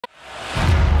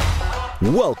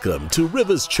Welcome to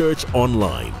Rivers Church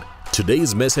Online.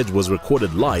 Today's message was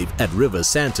recorded live at Rivers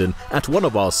Sandton at one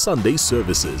of our Sunday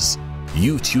services.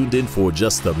 You tuned in for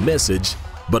just the message,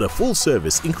 but a full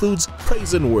service includes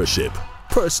praise and worship,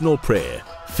 personal prayer,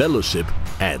 fellowship,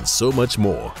 and so much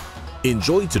more.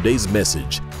 Enjoy today's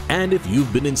message, and if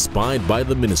you've been inspired by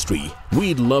the ministry,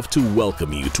 we'd love to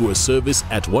welcome you to a service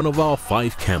at one of our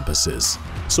 5 campuses.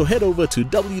 So head over to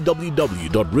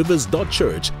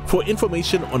www.rivers.church for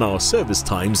information on our service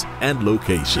times and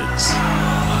locations.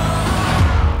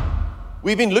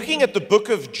 We've been looking at the book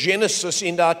of Genesis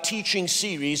in our teaching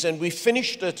series, and we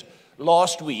finished it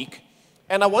last week.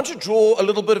 And I want to draw a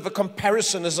little bit of a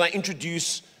comparison as I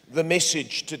introduce the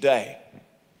message today.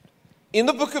 In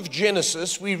the book of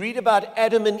Genesis, we read about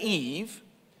Adam and Eve,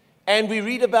 and we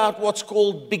read about what's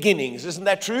called beginnings. Isn't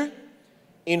that true?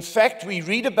 In fact, we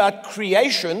read about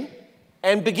creation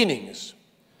and beginnings.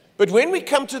 But when we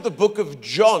come to the book of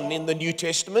John in the New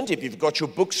Testament, if you've got your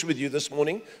books with you this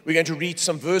morning, we're going to read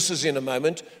some verses in a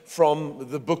moment from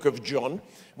the book of John.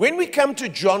 When we come to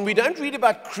John, we don't read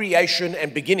about creation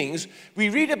and beginnings. We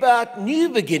read about new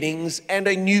beginnings and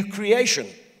a new creation.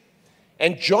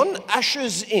 And John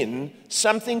ushers in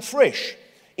something fresh.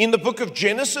 In the book of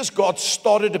Genesis, God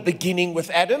started a beginning with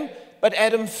Adam, but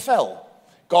Adam fell.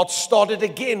 God started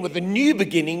again with a new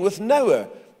beginning with Noah,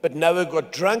 but Noah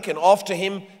got drunk, and after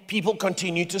him, people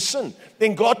continued to sin.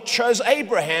 Then God chose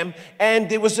Abraham, and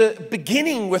there was a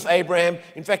beginning with Abraham,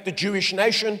 in fact, the Jewish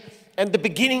nation, and the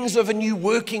beginnings of a new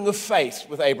working of faith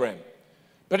with Abraham.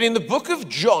 But in the book of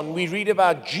John, we read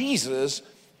about Jesus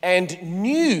and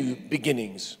new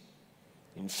beginnings.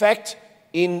 In fact,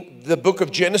 in the book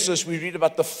of Genesis, we read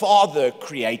about the Father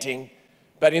creating,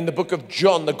 but in the book of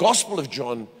John, the Gospel of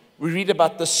John, we read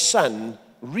about the Son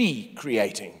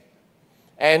recreating.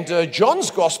 And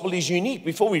John's Gospel is unique.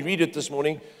 Before we read it this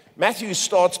morning, Matthew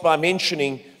starts by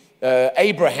mentioning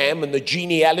Abraham and the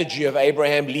genealogy of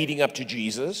Abraham leading up to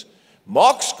Jesus.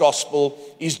 Mark's Gospel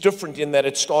is different in that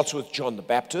it starts with John the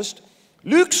Baptist.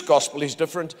 Luke's Gospel is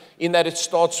different in that it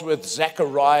starts with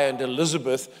Zechariah and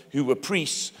Elizabeth, who were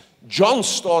priests. John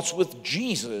starts with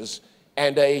Jesus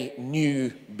and a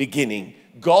new beginning.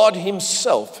 God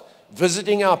himself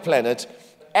visiting our planet.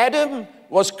 Adam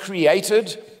was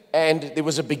created and there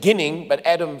was a beginning, but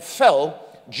Adam fell.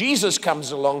 Jesus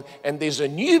comes along and there's a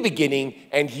new beginning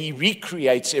and he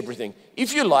recreates everything.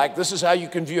 If you like, this is how you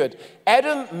can view it.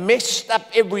 Adam messed up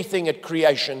everything at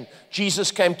creation.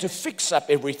 Jesus came to fix up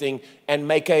everything and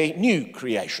make a new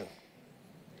creation.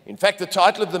 In fact, the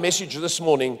title of the message this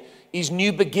morning is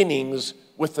New Beginnings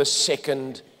with the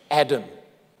Second Adam.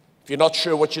 If you're not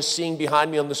sure what you're seeing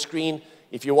behind me on the screen,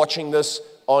 if you're watching this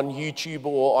on YouTube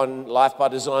or on Life by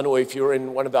Design, or if you're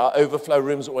in one of our overflow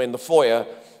rooms or in the foyer,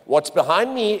 what's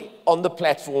behind me on the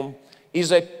platform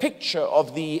is a picture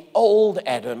of the old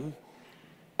Adam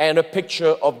and a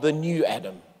picture of the new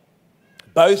Adam.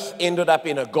 Both ended up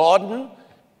in a garden,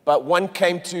 but one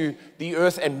came to the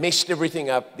earth and messed everything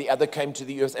up. The other came to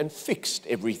the earth and fixed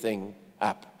everything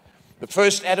up. The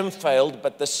first Adam failed,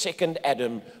 but the second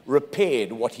Adam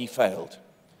repaired what he failed.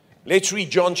 Let's read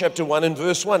John chapter 1 and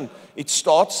verse 1. It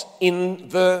starts in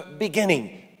the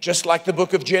beginning. Just like the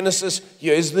book of Genesis,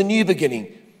 here is the new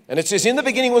beginning. And it says, in the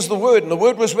beginning was the Word, and the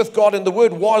Word was with God, and the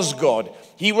Word was God.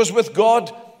 He was with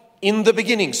God in the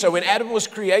beginning. So when Adam was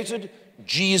created,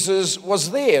 Jesus was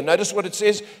there. Notice what it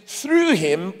says. Through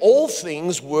him, all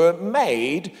things were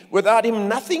made. Without him,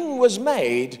 nothing was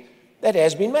made that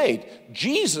has been made.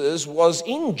 Jesus was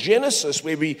in Genesis,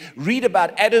 where we read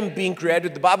about Adam being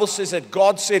created. The Bible says that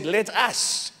God said, let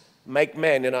us make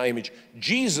man in our image.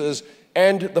 Jesus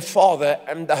and the Father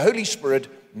and the Holy Spirit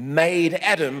made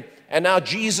Adam. And now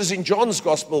Jesus in John's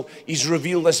Gospel is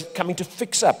revealed as coming to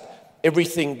fix up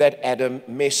everything that Adam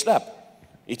messed up.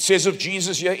 It says of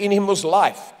Jesus here, in him was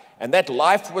life, and that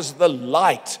life was the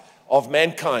light of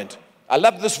mankind. I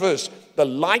love this verse. The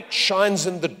light shines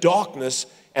in the darkness,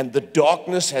 and the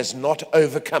darkness has not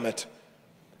overcome it.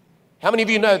 How many of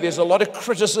you know there's a lot of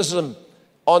criticism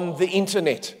on the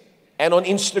internet and on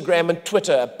Instagram and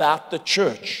Twitter about the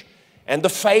church and the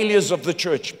failures of the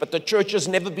church, but the church has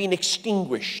never been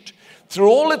extinguished. Through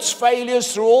all its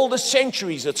failures, through all the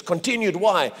centuries, it's continued.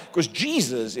 Why? Because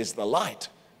Jesus is the light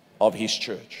of his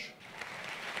church.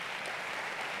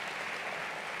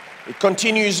 It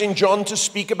continues in John to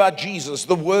speak about Jesus.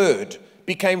 The Word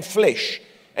became flesh,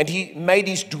 and he made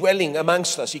his dwelling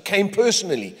amongst us. He came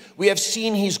personally. We have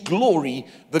seen his glory,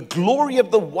 the glory of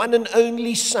the one and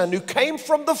only Son who came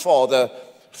from the Father,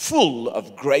 full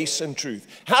of grace and truth.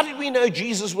 How did we know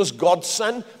Jesus was God's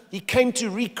son? He came to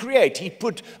recreate. He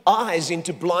put eyes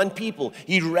into blind people.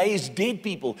 He raised dead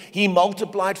people. He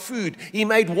multiplied food. He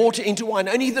made water into wine.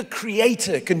 Only the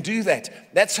Creator can do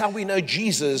that. That's how we know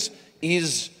Jesus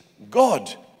is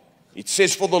God. It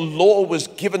says, for the law was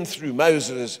given through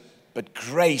Moses, but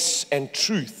grace and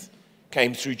truth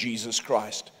came through Jesus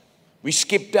Christ. We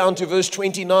skip down to verse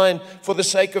 29 for the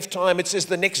sake of time. It says,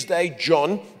 the next day,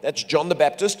 John, that's John the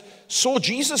Baptist, saw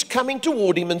Jesus coming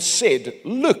toward him and said,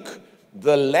 look,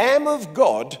 the Lamb of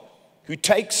God who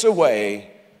takes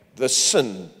away the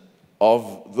sin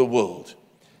of the world.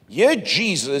 Here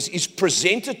Jesus is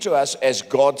presented to us as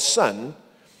God's Son,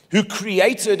 who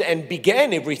created and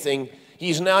began everything.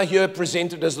 He's now here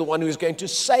presented as the one who is going to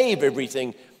save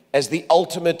everything, as the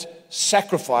ultimate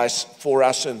sacrifice for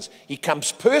our sins. He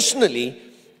comes personally,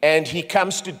 and he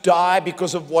comes to die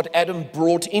because of what Adam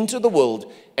brought into the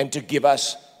world and to give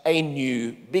us a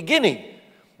new beginning.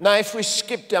 Now, if we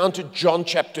skip down to John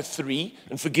chapter 3,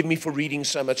 and forgive me for reading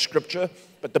so much scripture,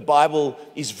 but the Bible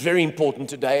is very important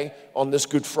today on this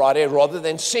Good Friday. Rather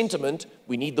than sentiment,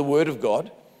 we need the Word of God.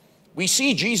 We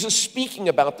see Jesus speaking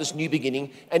about this new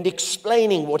beginning and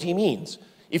explaining what he means.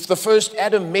 If the first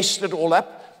Adam messed it all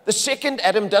up, the second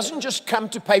Adam doesn't just come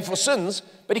to pay for sins,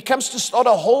 but he comes to start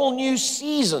a whole new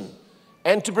season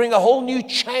and to bring a whole new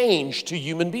change to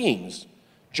human beings.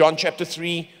 John chapter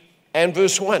 3 and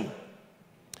verse 1.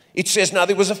 It says, now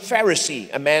there was a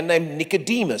Pharisee, a man named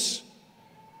Nicodemus,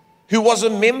 who was a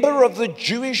member of the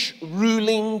Jewish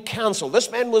ruling council.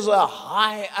 This man was a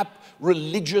high up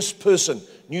religious person,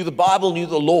 knew the Bible, knew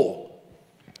the law.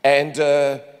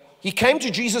 And he came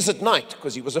to Jesus at night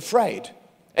because he was afraid.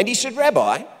 And he said,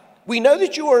 Rabbi, we know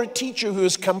that you are a teacher who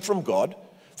has come from God,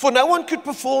 for no one could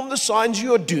perform the signs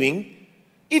you are doing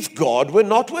if God were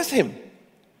not with him.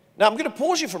 Now, I'm going to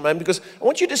pause you for a moment because I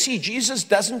want you to see Jesus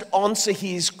doesn't answer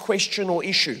his question or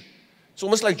issue. It's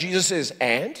almost like Jesus says,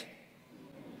 and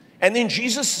then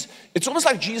it's almost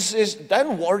like Jesus says,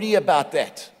 don't worry about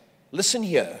that. Listen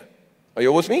here. Are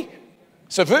you with me?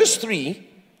 So verse 3,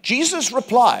 Jesus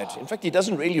replied. In fact, he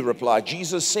doesn't really reply.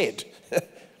 Jesus said,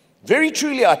 very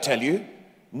truly I tell you,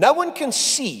 no one can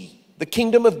see the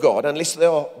kingdom of God unless they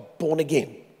are born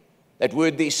again. That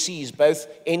word there, sees, both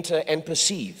enter and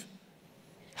perceive.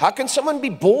 How can someone be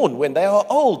born when they are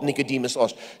old? Nicodemus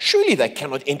asked. Surely they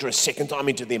cannot enter a second time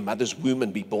into their mother's womb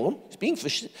and be born. He's being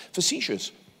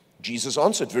facetious. Jesus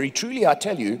answered, very truly I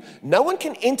tell you, no one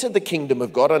can enter the kingdom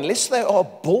of God unless they are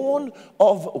born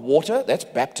of water, that's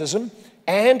baptism,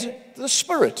 and the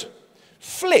Spirit.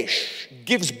 Flesh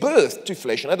gives birth to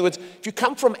flesh. In other words, if you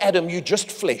come from Adam, you're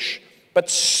just flesh.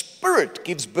 But Spirit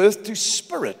gives birth to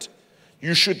spirit.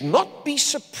 You should not be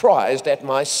surprised at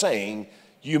my saying,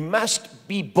 you must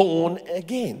be born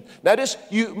again. Notice,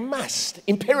 you must,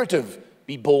 imperative,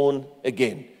 be born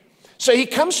again. So he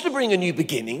comes to bring a new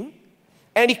beginning,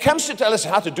 and he comes to tell us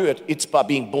how to do it. It's by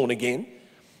being born again.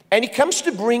 And he comes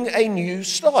to bring a new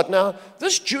start. Now,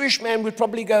 this Jewish man would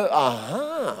probably go,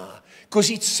 aha, because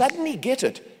he'd suddenly get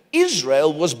it.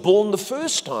 Israel was born the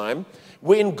first time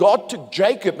when God took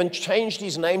Jacob and changed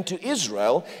his name to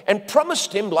Israel and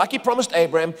promised him, like he promised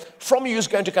Abraham, from you is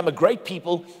going to come a great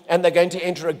people and they're going to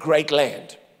enter a great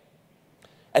land.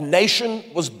 A nation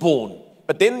was born.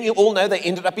 But then you all know they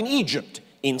ended up in Egypt,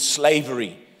 in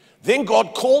slavery. Then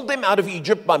God called them out of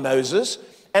Egypt by Moses,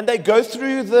 and they go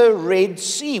through the Red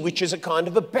Sea, which is a kind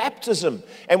of a baptism.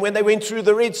 And when they went through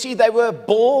the Red Sea, they were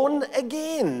born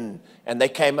again. And they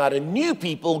came out a new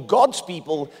people, God's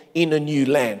people, in a new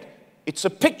land. It's a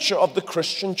picture of the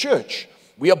Christian church.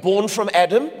 We are born from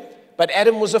Adam, but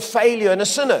Adam was a failure and a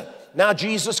sinner. Now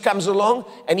Jesus comes along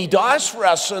and he dies for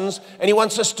our sins, and he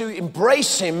wants us to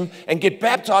embrace him and get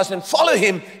baptized and follow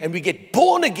him, and we get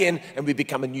born again and we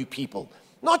become a new people.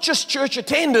 Not just church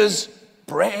attenders,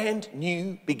 brand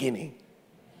new beginning.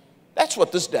 That's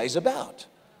what this day is about.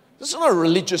 This is not a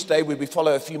religious day where we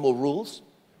follow a few more rules.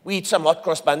 We eat some hot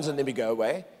cross buns and then we go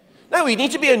away. No, we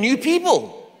need to be a new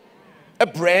people. A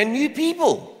brand new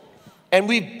people. And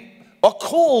we are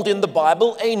called in the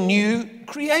Bible a new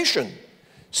creation.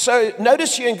 So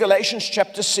notice here in Galatians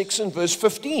chapter 6 and verse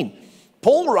 15,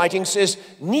 Paul writing says,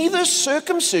 neither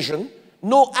circumcision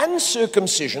nor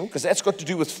uncircumcision, because that's got to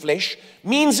do with flesh,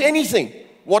 means anything.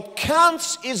 What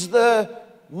counts is the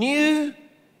new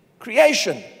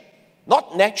creation.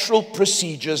 Not natural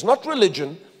procedures, not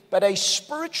religion, but a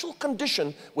spiritual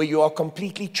condition where you are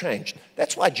completely changed.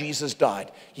 That's why Jesus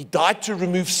died. He died to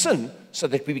remove sin so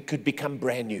that we could become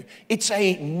brand new. It's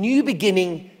a new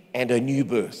beginning and a new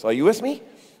birth. Are you with me?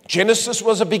 Genesis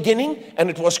was a beginning, and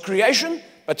it was creation,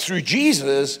 but through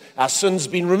Jesus, our sin's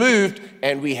been removed,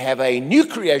 and we have a new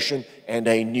creation and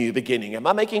a new beginning. Am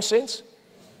I making sense?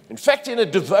 In fact, in a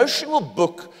devotional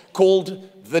book called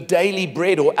The Daily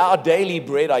Bread, or Our Daily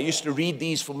Bread, I used to read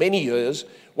these for many years.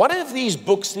 One of these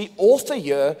books, the author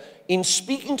here, in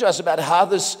speaking to us about how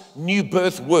this new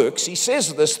birth works, he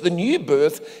says this: the new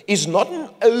birth is not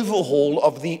an overhaul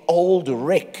of the old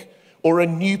wreck or a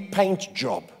new paint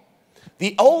job.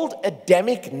 The old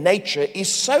Adamic nature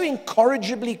is so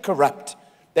incorrigibly corrupt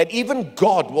that even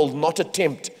God will not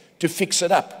attempt to fix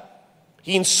it up.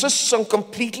 He insists on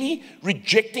completely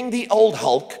rejecting the old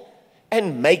Hulk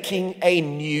and making a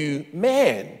new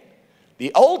man.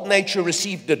 The old nature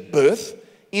received at birth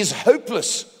is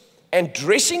hopeless, and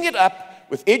dressing it up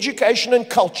with education and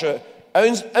culture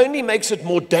only makes it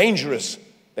more dangerous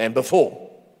than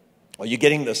before. Are you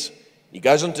getting this? He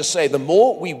goes on to say, the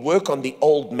more we work on the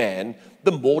old man,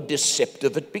 the more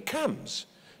deceptive it becomes.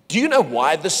 Do you know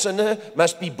why the sinner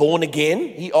must be born again?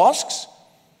 He asks.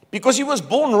 Because he was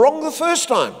born wrong the first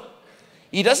time.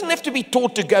 He doesn't have to be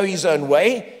taught to go his own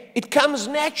way. It comes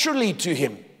naturally to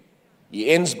him. He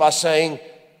ends by saying,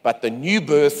 but the new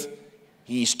birth,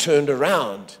 he's turned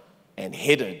around and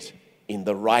headed in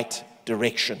the right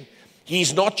direction.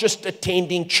 He's not just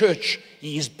attending church,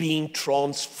 he is being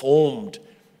transformed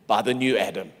by the new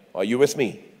Adam. Are you with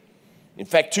me? In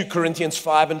fact, 2 Corinthians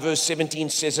 5 and verse 17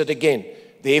 says it again.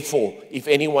 Therefore, if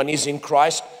anyone is in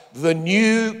Christ, the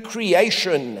new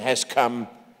creation has come,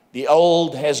 the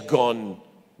old has gone,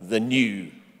 the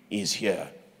new is here.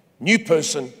 New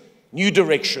person, new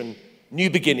direction, new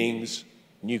beginnings,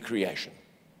 new creation.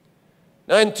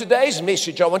 Now, in today's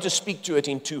message, I want to speak to it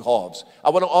in two halves. I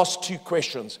want to ask two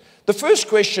questions. The first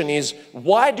question is,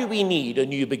 why do we need a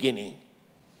new beginning?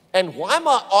 And why am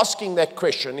I asking that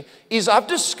question is I've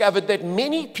discovered that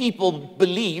many people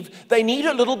believe they need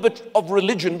a little bit of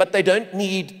religion, but they don't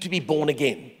need to be born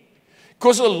again.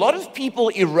 Because a lot of people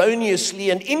erroneously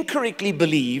and incorrectly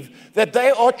believe that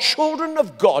they are children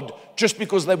of God just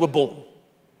because they were born.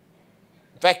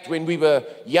 In fact, when we were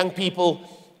young people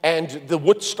and the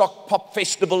Woodstock Pop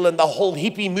Festival and the whole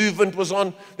hippie movement was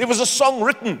on, there was a song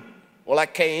written. Well, I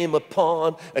came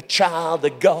upon a child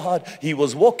of God. He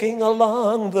was walking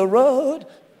along the road.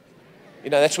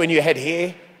 You know, that's when you had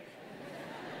hair.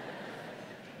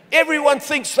 Everyone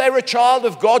thinks they're a child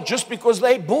of God just because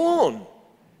they're born.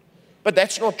 But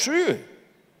that's not true.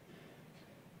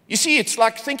 You see, it's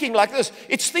like thinking like this.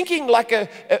 It's thinking like a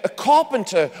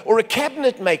carpenter or a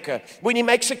cabinet maker. When he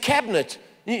makes a cabinet,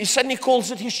 he suddenly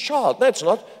calls it his child. No, it's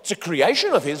not. It's a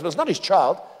creation of his, but it's not his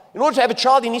child. In order to have a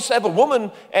child, he needs to have a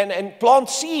woman and plant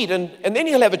seed, and then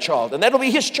he'll have a child, and that'll be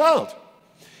his child.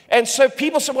 And so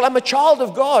people say, well, I'm a child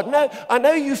of God. No, I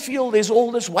know you feel there's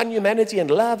all this one humanity and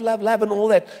love, love, love, and all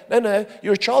that. No,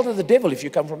 you're a child of the devil if you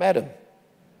come from Adam.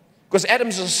 Because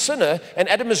Adam's a sinner, and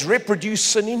Adam has reproduced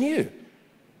sin in you.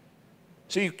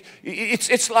 So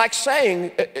it's like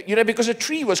saying, because a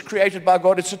tree was created by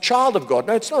God, it's a child of God.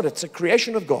 No, it's not. It's a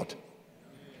creation of God.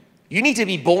 You need to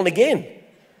be born again.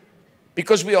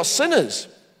 Because we are sinners,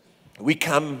 we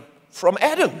come from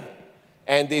Adam,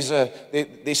 and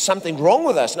there's something wrong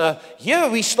with us. Now, here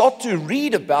we start to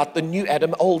read about the new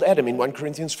Adam, old Adam, in 1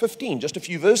 Corinthians 15, just a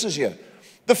few verses here.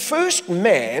 The first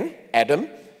man, Adam,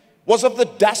 was of the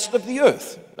dust of the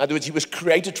earth. In other words, he was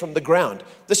created from the ground.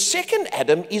 The second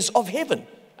Adam is of heaven. In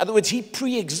other words, he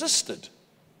pre-existed.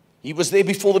 He was there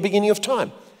before the beginning of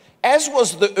time. As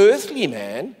was the earthly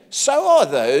man, so are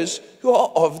those who are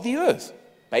of the earth.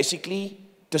 Basically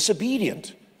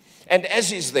disobedient. And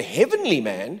as is the heavenly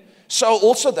man, so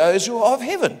also those who are of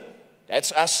heaven.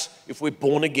 That's us if we're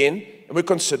born again and we're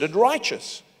considered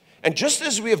righteous. And just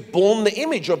as we have borne the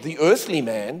image of the earthly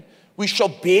man, we shall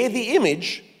bear the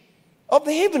image of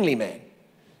the heavenly man.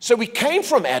 So we came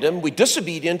from Adam, we're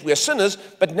disobedient, we're sinners,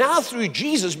 but now through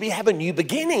Jesus we have a new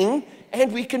beginning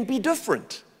and we can be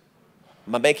different.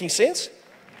 Am I making sense?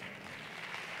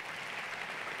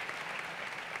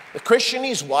 The question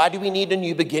is, why do we need a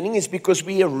new beginning? It's because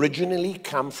we originally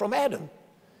come from Adam.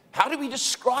 How do we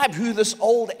describe who this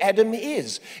old Adam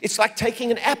is? It's like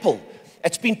taking an apple.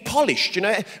 It's been polished.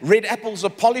 Red apples are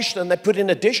polished and they're put in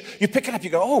a dish. You pick it up, you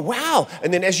go, oh, wow.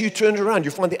 And then as you turn it around,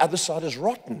 you find the other side is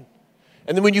rotten.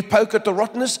 And then when you poke at the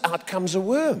rottenness, out comes a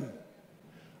worm.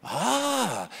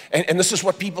 And this is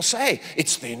what people say.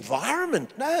 It's the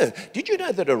environment. No. Did you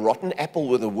know that a rotten apple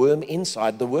with a worm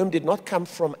inside, the worm did not come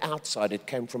from outside, it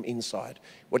came from inside.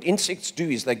 What insects do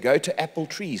is they go to apple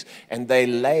trees and they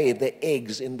lay the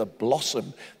eggs in the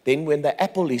blossom. Then when the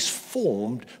apple is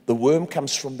formed, the worm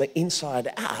comes from the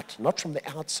inside out, not from the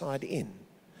outside in.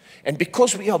 And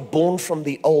because we are born from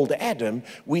the old Adam,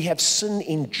 we have sin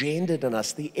engendered in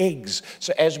us, the eggs.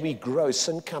 So as we grow,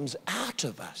 sin comes out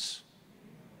of us.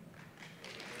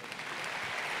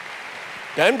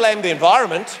 Don't blame the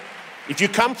environment. If you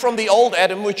come from the old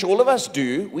Adam, which all of us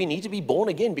do, we need to be born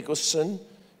again because sin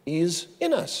is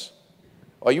in us.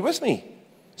 Are you with me?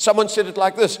 Someone said it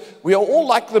like this: we are all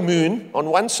like the moon. On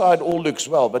one side all looks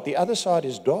well, but the other side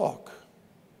is dark.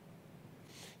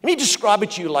 Let me describe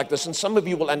it to you like this, and some of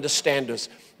you will understand this.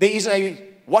 There is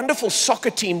a wonderful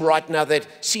soccer team right now that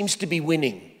seems to be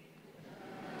winning.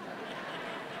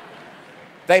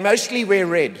 They mostly wear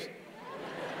red.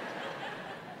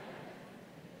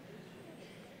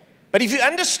 But if you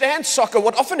understand soccer,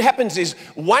 what often happens is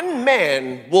one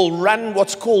man will run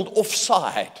what's called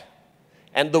offside,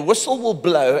 and the whistle will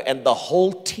blow, and the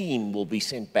whole team will be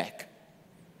sent back.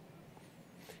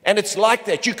 And it's like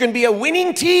that. You can be a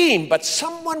winning team, but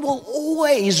someone will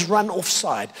always run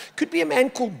offside. Could be a man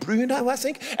called Bruno, I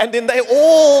think, and then they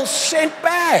all sent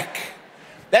back.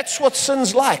 That's what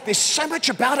sin's like. There's so much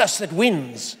about us that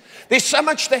wins. There's so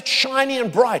much that's shiny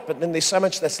and bright, but then there's so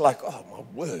much that's like, oh my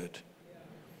word.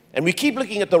 And we keep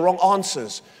looking at the wrong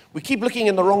answers. We keep looking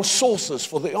in the wrong sources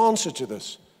for the answer to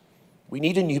this. We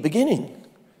need a new beginning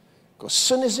because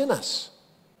sin is in us.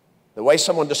 The way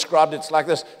someone described it, it's like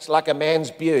this. It's like a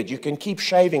man's beard. You can keep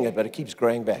shaving it, but it keeps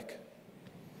growing back.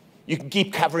 You can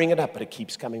keep covering it up, but it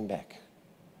keeps coming back.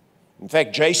 In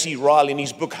fact, J.C. Ryle, in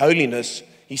his book Holiness,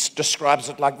 he describes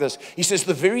it like this. He says,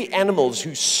 the very animals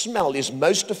whose smell is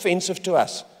most offensive to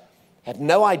us have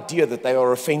no idea that they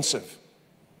are offensive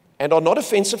and are not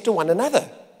offensive to one another.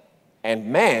 And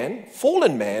man,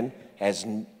 fallen man, has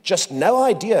just no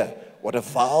idea what a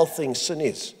vile thing sin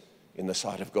is in the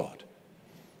sight of God.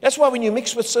 That's why when you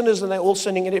mix with sinners and they're all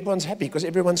sinning, and everyone's happy because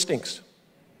everyone stinks.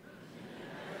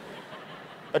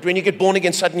 But when you get born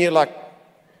again, suddenly you're like,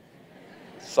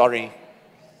 sorry,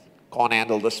 can't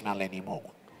handle the smell anymore.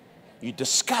 You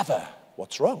discover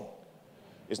what's wrong.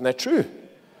 Isn't that true?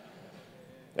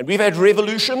 And we've had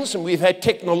revolutions and we've had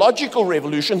technological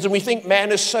revolutions, and we think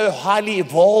man is so highly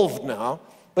evolved now,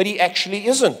 but he actually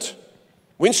isn't.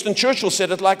 Winston Churchill said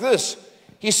it like this.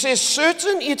 He says,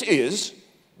 certain it is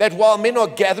that while men are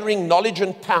gathering knowledge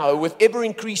and power with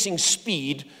ever-increasing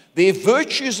speed, their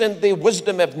virtues and their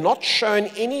wisdom have not shown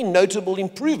any notable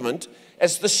improvement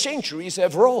as the centuries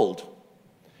have rolled.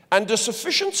 Under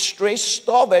sufficient stress,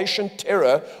 starvation,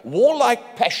 terror,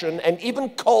 warlike passion, and even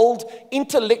cold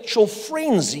intellectual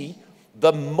frenzy,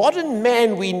 the modern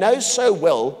man we know so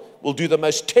well will do the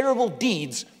most terrible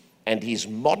deeds, and his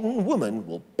modern woman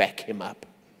will back him up.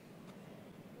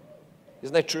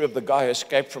 Isn't that true of the guy who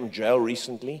escaped from jail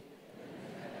recently?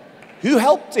 Who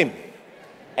helped him?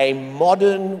 A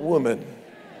modern woman.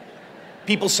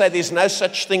 People say there's no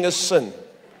such thing as sin.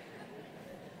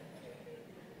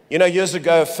 You know, years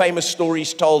ago, a famous story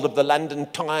is told of the London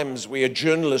Times where a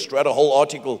journalist wrote a whole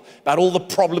article about all the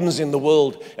problems in the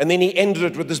world. And then he ended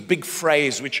it with this big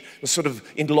phrase, which was sort of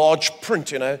in large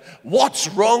print, you know, what's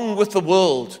wrong with the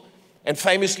world? And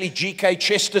famously, G.K.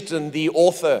 Chesterton, the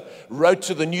author, wrote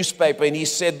to the newspaper and he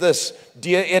said this,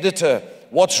 dear editor,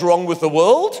 what's wrong with the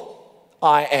world?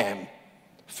 I am.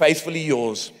 Faithfully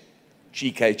yours,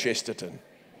 G.K. Chesterton.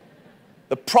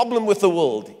 The problem with the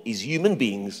world is human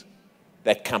beings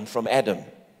that come from Adam.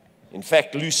 In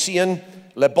fact, Lucien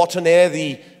Le Botanier,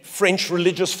 the French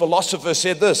religious philosopher,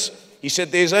 said this. He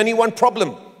said, there's only one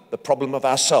problem, the problem of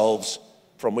ourselves,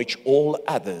 from which all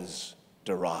others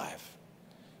derive.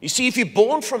 You see, if you're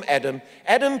born from Adam,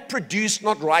 Adam produced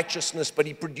not righteousness, but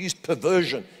he produced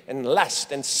perversion and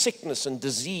lust and sickness and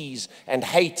disease and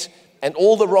hate and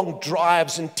all the wrong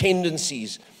drives and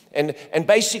tendencies. And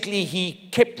basically, he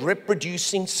kept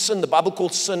reproducing sin. The Bible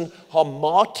calls sin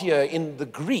hamartia in the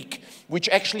Greek, which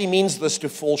actually means this: to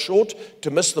fall short, to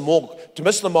miss the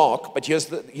mark. But here's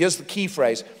the key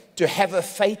phrase: to have a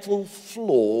fatal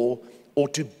flaw or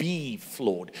to be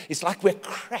flawed. It's like we're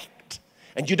cracked,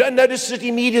 and you don't notice it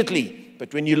immediately.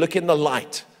 But when you look in the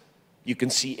light, you can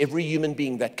see every human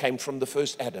being that came from the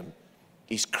first Adam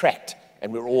is cracked.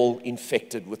 And we're all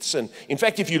infected with sin. In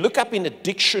fact, if you look up in a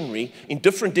dictionary, in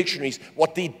different dictionaries,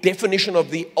 what the definition of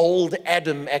the old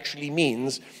Adam actually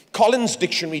means, Collins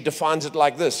Dictionary defines it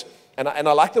like this. And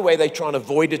I like the way they try and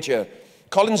avoid it here.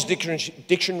 Collins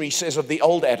Dictionary says of the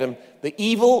old Adam, the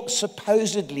evil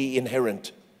supposedly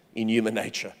inherent in human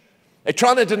nature. They're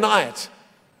trying to deny it.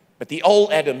 But the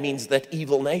old Adam means that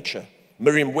evil nature.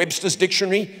 Merriam-Webster's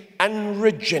dictionary,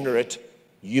 unregenerate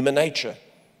human nature.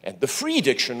 And the Free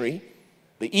Dictionary,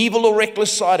 the evil or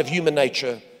reckless side of human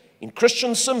nature. In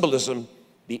Christian symbolism,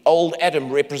 the old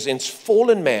Adam represents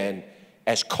fallen man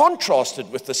as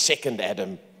contrasted with the second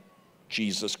Adam,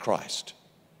 Jesus Christ.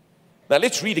 Now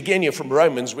let's read again here from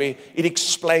Romans, where it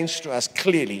explains to us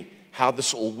clearly how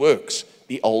this all works,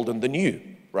 the old and the new.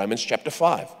 Romans chapter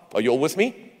 5. Are you all with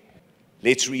me?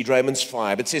 Let's read Romans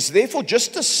 5. It says, therefore,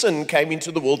 just as sin came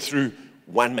into the world through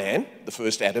one man, the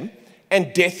first Adam,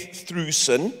 and death through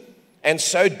sin, and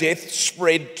so death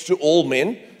spread to all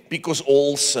men because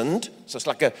all sinned. So it's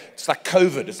like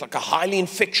COVID. It's like a highly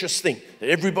infectious thing that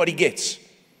everybody gets.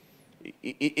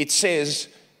 It says,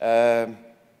 but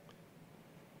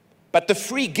the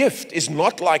free gift is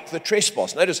not like the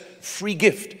trespass. Notice, free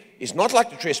gift is not like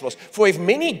the trespass. For if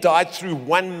many died through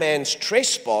one man's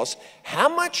trespass, how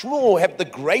much more have the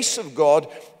grace of God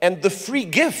and the free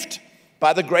gift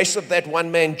by the grace of that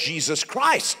one man, Jesus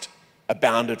Christ,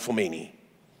 abounded for many?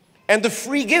 And the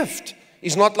free gift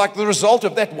is not like the result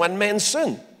of that one man's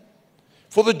sin.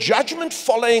 For the judgment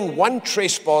following one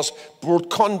trespass brought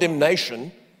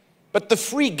condemnation, but the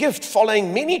free gift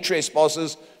following many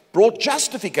trespasses brought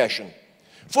justification.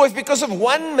 For if because of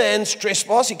one man's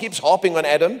trespass, he keeps harping on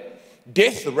Adam,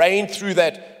 death reigned through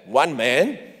that one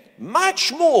man,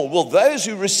 much more will those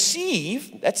who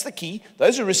receive, that's the key,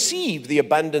 those who receive the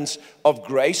abundance of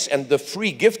grace and the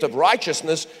free gift of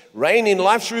righteousness reign in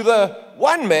life through the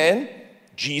one man,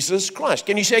 Jesus Christ.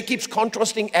 Can you say it keeps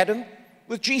contrasting Adam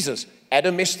with Jesus?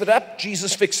 Adam messed it up,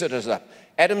 Jesus fixed it up.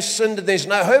 Adam sinned and there's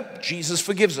no hope, Jesus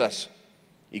forgives us.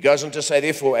 He goes on to say,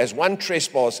 therefore, as one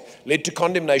trespass led to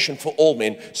condemnation for all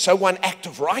men, so one act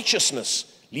of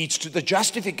righteousness leads to the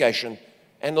justification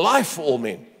and life for all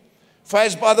men. For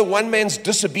as by the one man's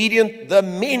disobedience the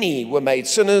many were made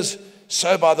sinners,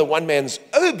 so by the one man's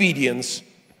obedience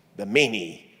the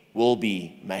many will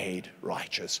be made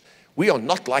righteous. We are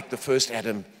not like the first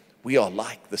Adam, we are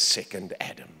like the second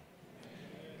Adam.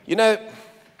 You know,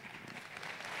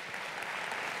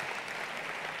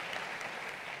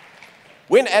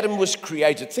 when Adam was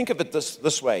created, think of it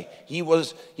this way. He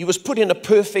was put in a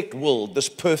perfect world, this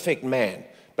perfect man.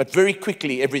 But very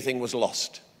quickly, everything was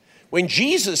lost. When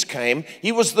Jesus came,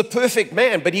 he was the perfect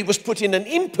man, but he was put in an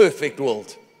imperfect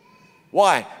world.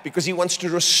 Why? Because he wants to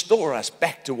restore us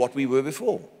back to what we were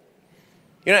before.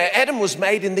 You know, Adam was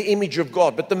made in the image of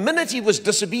God, but the minute he was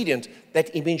disobedient,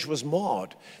 that image was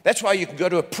marred. That's why you can go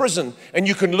to a prison and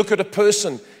you can look at a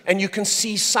person and you can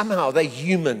see somehow they're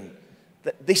human.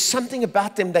 There's something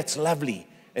about them that's lovely.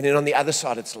 And then on the other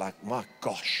side, it's like, my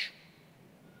gosh.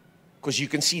 Because you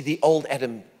can see the old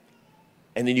Adam,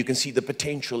 and then you can see the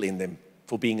potential in them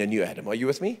for being a new Adam. Are you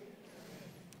with me?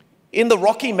 In the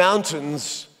Rocky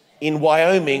Mountains in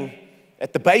Wyoming,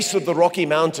 at the base of the Rocky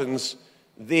Mountains,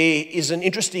 there is an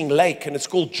interesting lake, and it's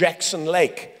called Jackson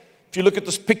Lake. If you look at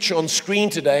this picture on screen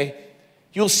today,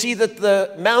 you'll see that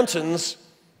the mountains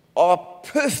are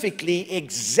perfectly,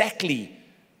 exactly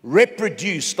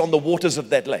reproduced on the waters of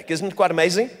that lake. Isn't it quite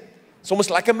amazing? It's almost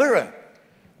like a mirror.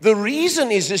 The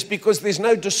reason is because there's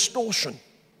no distortion.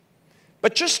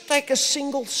 But just take a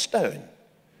single stone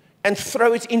and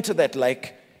throw it into that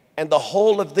lake, and the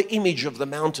whole of the image of the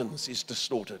mountains is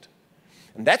distorted.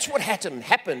 And that's what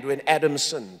happened when Adam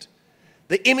sinned.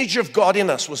 The image of God in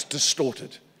us was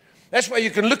distorted. That's why you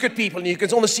can look at people and you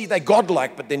can almost see they're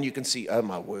godlike, but then you can see, oh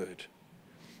my word.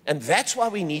 And that's why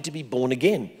we need to be born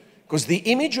again, because the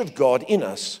image of God in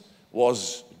us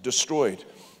was destroyed.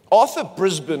 Arthur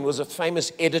Brisbane was a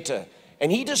famous editor,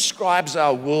 and he describes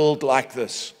our world like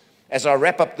this. As I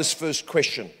wrap up this first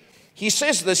question, he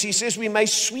says this, he says, we may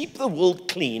sweep the world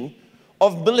clean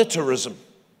of militarism.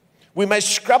 We may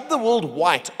scrub the world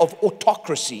white of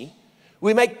autocracy.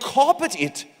 We may carpet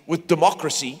it with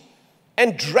democracy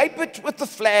and drape it with the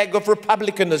flag of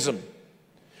republicanism.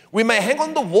 We may hang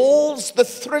on the walls the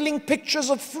thrilling pictures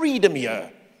of freedom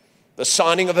here, the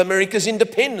signing of America's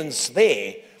independence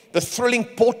there, the thrilling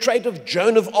portrait of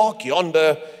Joan of Arc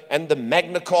yonder, and the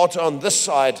Magna Carta on this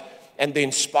side, and the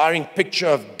inspiring picture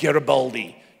of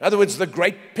Garibaldi. In other words, the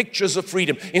great pictures of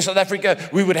freedom. In South Africa,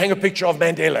 we would hang a picture of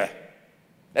Mandela.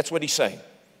 That's what he's saying.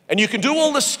 And you can do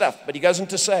all this stuff, but he goes on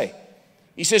to say,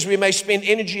 he says we may spend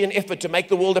energy and effort to make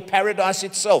the world a paradise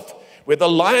itself, where the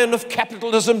lion of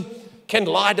capitalism can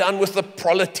lie down with the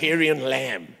proletarian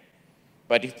lamb.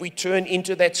 But if we turn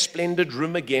into that splendid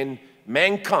room again,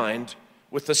 mankind,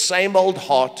 with the same old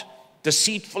heart,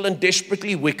 deceitful and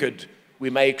desperately wicked, we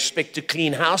may expect to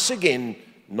clean house again,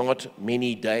 not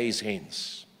many days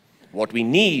hence. What we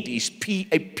need is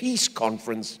a peace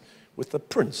conference with the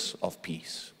Prince of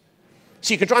Peace.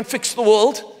 So you can try and fix the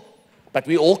world, but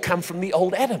we all come from the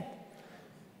old Adam.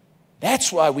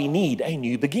 That's why we need a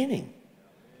new beginning.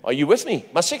 Are you with me?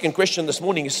 My second question this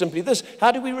morning is simply this: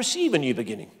 how do we receive a new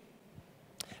beginning?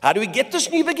 How do we get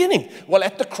this new beginning? Well,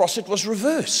 at the cross it was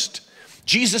reversed.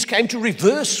 Jesus came to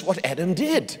reverse what Adam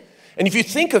did. And if you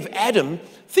think of Adam,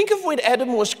 think of when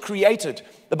Adam was created.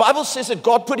 The Bible says that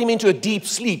God put him into a deep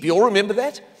sleep. You all remember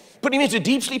that? Put him into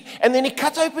deep sleep, and then he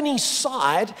cut open his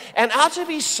side, and out of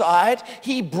his side,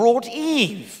 he brought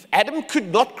Eve. Adam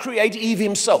could not create Eve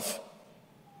himself.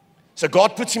 So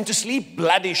God puts him to sleep,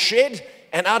 blood is shed,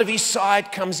 and out of his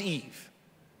side comes Eve.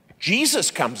 Jesus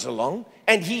comes along,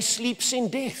 and he sleeps in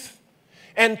death.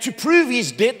 And to prove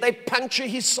his death, they puncture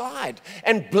his side,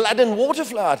 and blood and water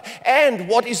flow out. And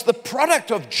what is the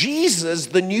product of Jesus,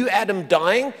 the new Adam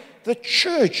dying? The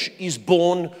church is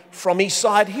born from his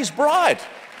side, his bride.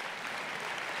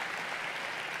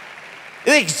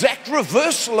 The exact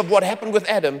reversal of what happened with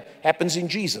Adam happens in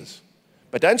Jesus.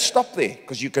 But don't stop there,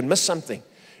 because you can miss something.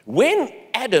 When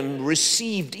Adam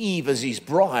received Eve as his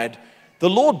bride, the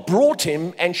Lord brought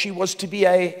him, and she was to be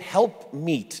a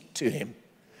helpmeet to him.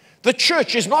 The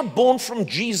church is not born from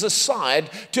Jesus'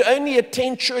 side to only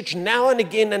attend church now and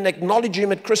again and acknowledge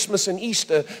him at Christmas and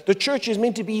Easter. The church is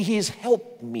meant to be his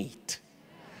helpmeet,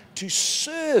 to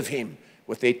serve him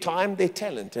with their time, their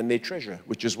talent, and their treasure,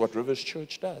 which is what Rivers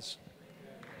Church does.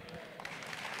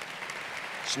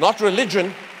 It's not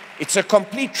religion. It's a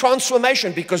complete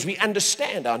transformation because we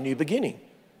understand our new beginning.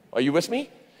 Are you with me?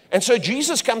 And so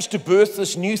Jesus comes to birth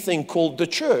this new thing called the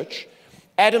church.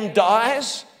 Adam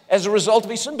dies as a result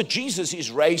of his sin, but Jesus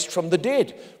is raised from the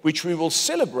dead, which we will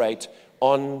celebrate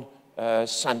on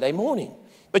Sunday morning.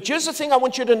 But here's the thing I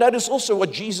want you to notice also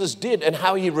what Jesus did and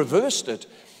how he reversed it,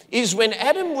 is when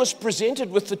Adam was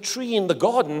presented with the tree in the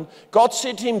garden, God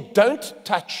said to him, don't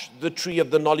touch the tree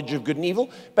of the knowledge of good and evil.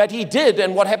 But he did,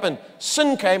 and what happened?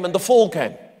 Sin came and the fall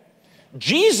came.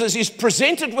 Jesus is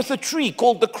presented with a tree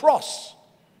called the cross.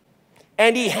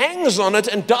 And he hangs on it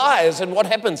and dies. And what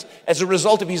happens? As a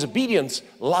result of his obedience,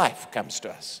 life comes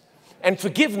to us. And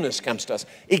forgiveness comes to us.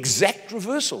 Exact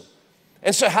reversal.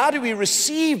 And so how do we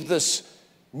receive this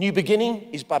new beginning?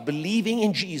 Is by believing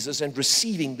in Jesus and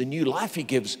receiving the new life he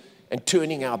gives and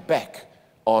turning our back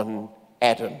on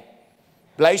Adam.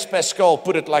 Blaise Pascal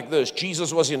put it like this: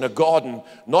 Jesus was in a garden,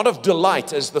 not of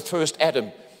delight as the first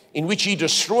Adam, in which he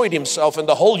destroyed himself and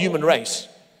the whole human race,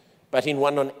 but in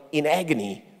one in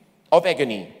agony,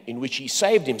 in which he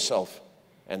saved himself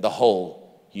and the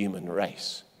whole human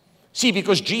race. See,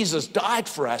 because Jesus died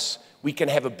for us, we can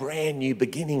have a brand new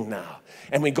beginning now.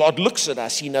 And when God looks at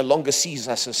us, he no longer sees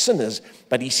us as sinners,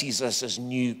 but he sees us as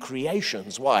new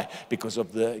creations. Why? Because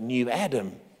of the new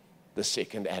Adam, the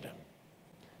second Adam.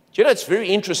 Do you know, it's very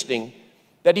interesting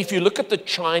that if you look at the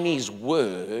Chinese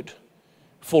word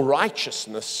for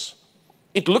righteousness,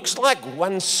 it looks like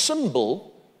one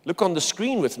symbol. Look on the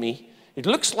screen with me. It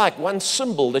looks like one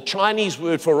symbol, the Chinese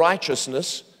word for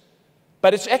righteousness,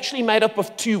 but it's actually made up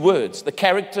of two words, the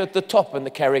character at the top and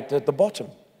the character at the bottom.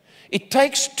 It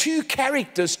takes two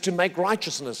characters to make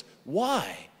righteousness.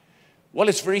 Why? Well,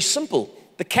 it's very simple.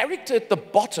 The character at the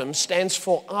bottom stands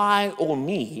for I or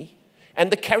me, and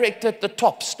the character at the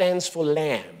top stands for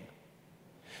lamb.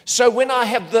 So when I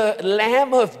have the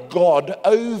Lamb of God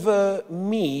over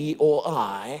me or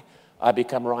I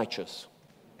become righteous.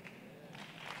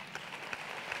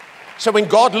 So when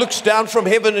God looks down from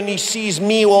heaven and he sees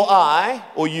me or I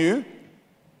or you,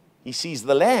 he sees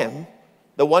the Lamb,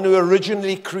 the one who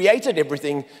originally created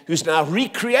everything, who's now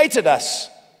recreated us.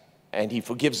 And he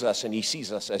forgives us and he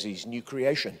sees us as his new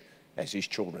creation, as his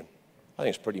children. I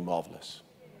think it's pretty marvelous.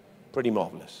 Pretty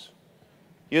marvelous.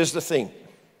 Here's the thing.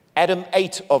 Adam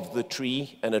ate of the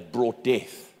tree and it brought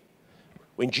death.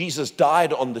 When Jesus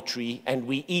died on the tree and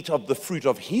we eat of the fruit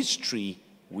of his tree,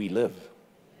 we live.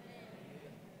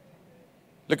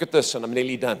 Look at this, and I'm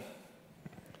nearly done.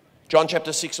 John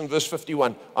chapter 6 and verse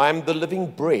 51. I am the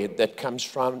living bread that comes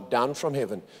down from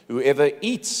heaven. Whoever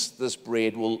eats this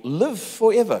bread will live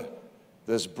forever.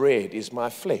 This bread is my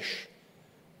flesh,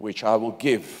 which I will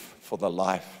give for the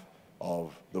life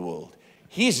of the world.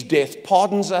 His death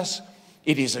pardons us.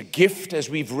 It is a gift, as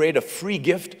we've read, a free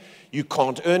gift. You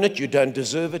can't earn it. You don't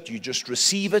deserve it. You just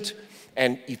receive it.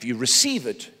 And if you receive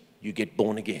it, you get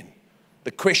born again.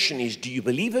 The question is, do you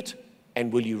believe it?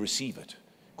 And will you receive it?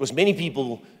 Because many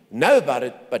people know about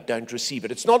it, but don't receive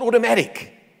it. It's not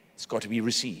automatic. It's got to be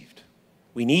received.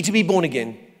 We need to be born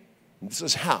again. And this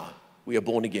is how we are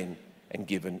born again and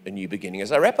given a new beginning.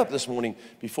 As I wrap up this morning,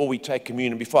 before we take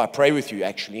communion, before I pray with you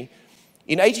actually,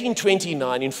 in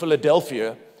 1829 in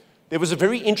Philadelphia, there was a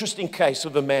very interesting case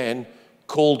of a man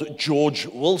called George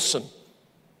Wilson.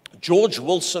 George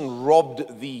Wilson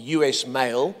robbed the U.S.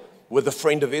 mail with a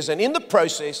friend of his, and in the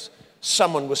process,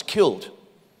 someone was killed.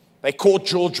 They caught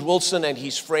George Wilson and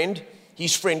his friend.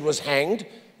 His friend was hanged.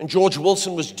 and George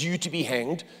Wilson was due to be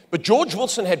hanged. But George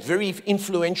Wilson had very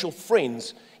influential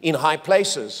friends in high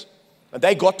places. And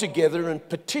they got together and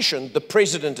petitioned the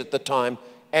president at the time,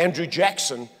 Andrew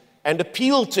Jackson, and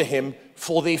appealed to him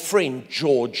for their friend,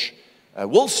 George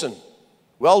Wilson.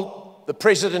 Well, the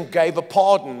president gave a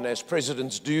pardon, as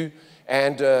presidents do,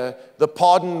 and the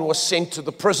pardon was sent to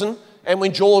the prison. And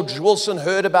when George Wilson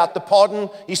heard about the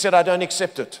pardon, he said, "I don't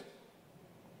accept it."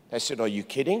 They said, "Are you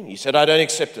kidding?" He said, "I don't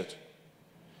accept it."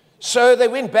 So they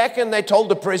went back and they told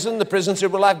the president. The president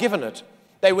said, "Well, I've given it."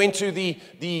 They went to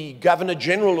the governor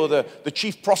general, or the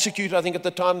chief prosecutor, I think at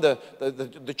the time,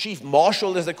 the chief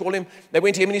marshal, as they call him. They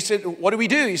went to him and he said, "What do we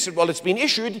do?" He said, "Well, it's been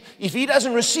issued. If he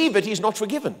doesn't receive it, he's not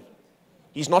forgiven.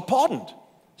 He's not pardoned."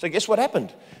 So guess what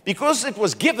happened? Because it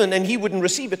was given and he wouldn't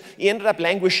receive it, he ended up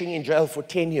languishing in jail for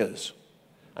 10 years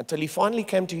until he finally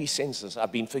came to his senses.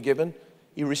 "I've been forgiven."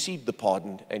 He received the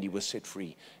pardon and he was set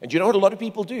free. And you know what a lot of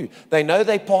people do? They know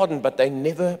they pardon, but they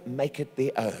never make it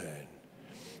their own.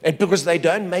 And because they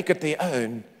don't make it their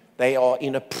own, they are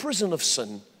in a prison of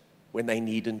sin when they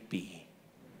needn't be.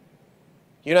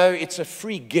 You know, it's a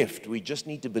free gift. We just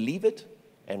need to believe it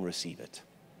and receive it.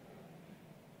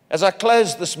 As I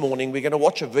close this morning, we're going to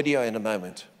watch a video in a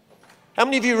moment. How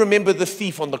many of you remember the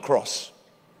thief on the cross?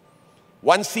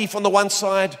 One thief on the one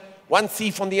side, one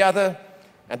thief on the other,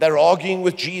 and they're arguing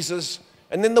with Jesus.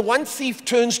 And then the one thief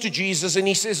turns to Jesus and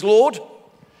he says, "Lord,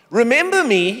 remember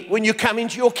me when you come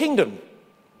into your kingdom."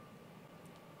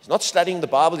 He's not studying the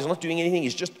Bible. He's not doing anything.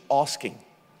 He's just asking.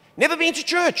 Never been to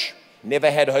church.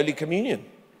 Never had Holy Communion.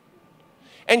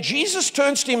 And Jesus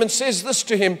turns to him and says this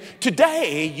to him,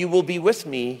 "Today you will be with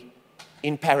me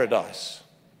in paradise."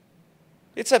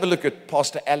 Let's have a look at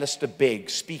Pastor Alistair Begg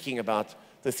speaking about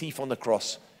the thief on the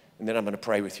cross, and then I'm going to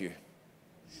pray with you.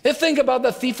 Think about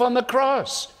the thief on the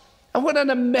cross. And what an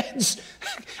immense,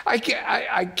 I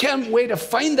can't wait to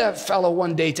find that fellow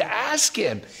one day to ask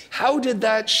him, how did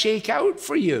that shake out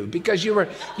for you? Because you were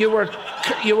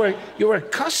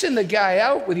cussing the guy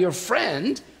out with your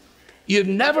friend. You'd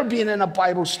never been in a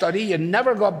Bible study. You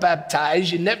never got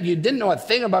baptized. You didn't know a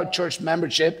thing about church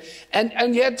membership.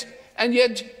 And yet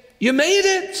you made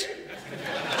it.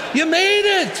 You made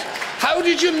it. How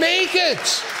did you make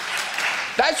it?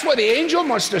 That's what the angel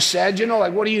must have said, you know,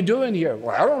 like, "What are you doing here?"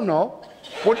 "Well, I don't know."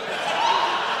 What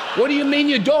do you mean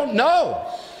you don't know?"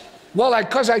 "Well,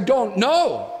 because I don't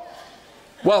know."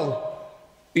 "Well,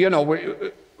 you know,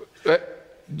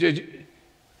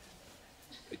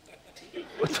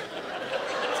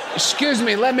 excuse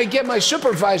me, let me get my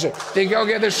supervisor. They go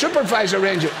get the supervisor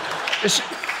ranger.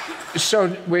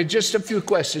 So, we're just a few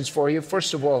questions for you.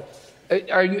 First of all,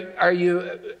 are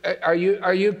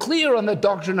you clear on the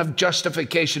doctrine of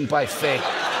justification by faith?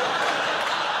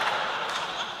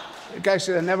 The guy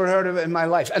said, "I never heard of it in my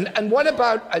life." And what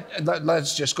about,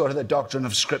 let's just go to the doctrine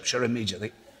of Scripture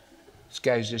immediately. This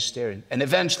guy's just staring. And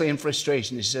eventually in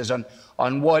frustration, he says,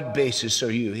 on what basis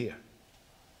are you here?"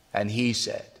 And he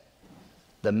said,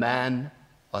 "The man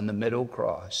on the middle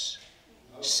cross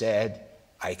said,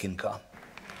 I can come."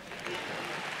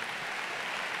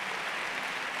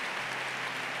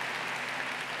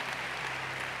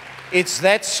 It's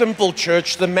that simple,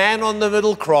 church. The man on the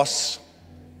middle cross,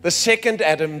 the second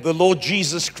Adam, the Lord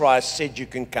Jesus Christ, said you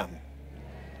can come.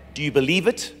 Do you believe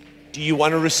it? Do you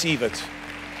want to receive it?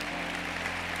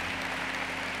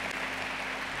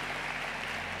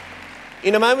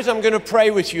 In a moment, I'm going to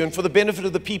pray with you, and for the benefit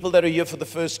of the people that are here for the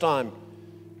first time,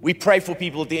 we pray for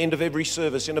people at the end of every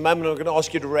service. In a moment, I'm going to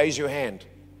ask you to raise your hand,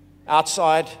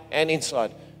 outside and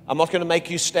inside. I'm not going to make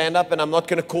you stand up, and I'm not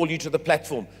going to call you to the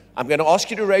platform. I'm going to ask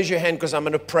you to raise your hand because I'm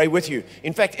going to pray with you.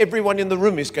 In fact, everyone in the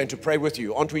room is going to pray with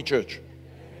you. Aren't we, church?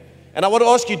 And I want to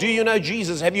ask you, do you know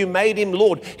Jesus? Have you made him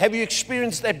Lord? Have you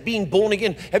experienced that being born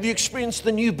again? Have you experienced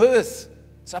the new birth?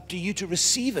 It's up to you to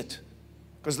receive it.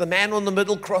 Because the man on the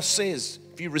middle cross says,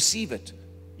 if you receive it,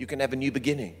 you can have a new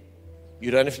beginning.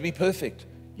 You don't have to be perfect.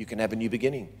 You can have a new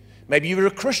beginning. Maybe you're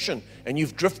a Christian and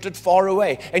you've drifted far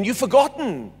away and you've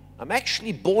forgotten, I'm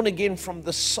actually born again from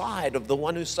the side of the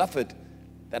one who suffered,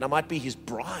 that I might be his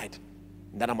bride,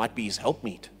 and that I might be his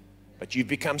helpmeet. But you've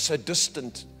become so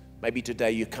distant. Maybe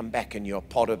today you come back and you're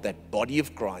part of that body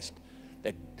of Christ,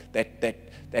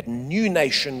 that new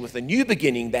nation with a new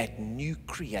beginning, that new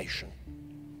creation.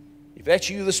 If that's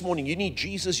you this morning, you need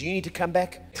Jesus, you need to come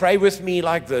back. Pray with me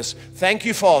like this. Thank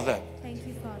you, Father. Thank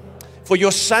you, Father. For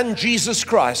your Son, Jesus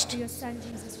Christ. For your Son,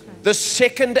 Jesus Christ. The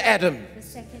second Adam. The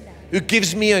second Adam. Who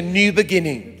gives me a new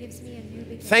beginning. Who gives me a new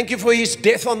beginning. Thank you for his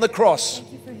death on the cross.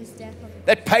 Thank you for his death on the cross.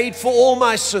 That paid for all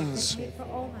my sins. That paid for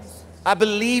all my sins. I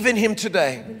believe in him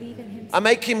today. I believe in him. I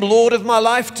make him Lord of my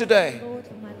life today. Lord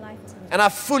of my life today. And I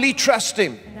fully trust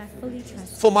him And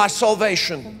for my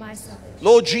salvation. for my salvation.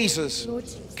 Lord Jesus, Lord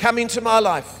Jesus, come into my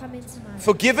life. come into my life.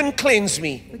 Forgive and cleanse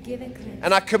me. Forgive and cleanse.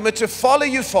 And I commit to follow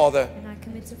you, Father, And I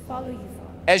commit to follow you,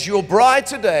 Father, as your bride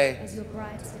today. as your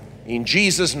bride today. In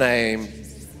Jesus' name,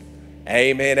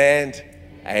 amen and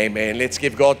amen. Let's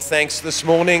give God thanks this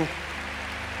morning.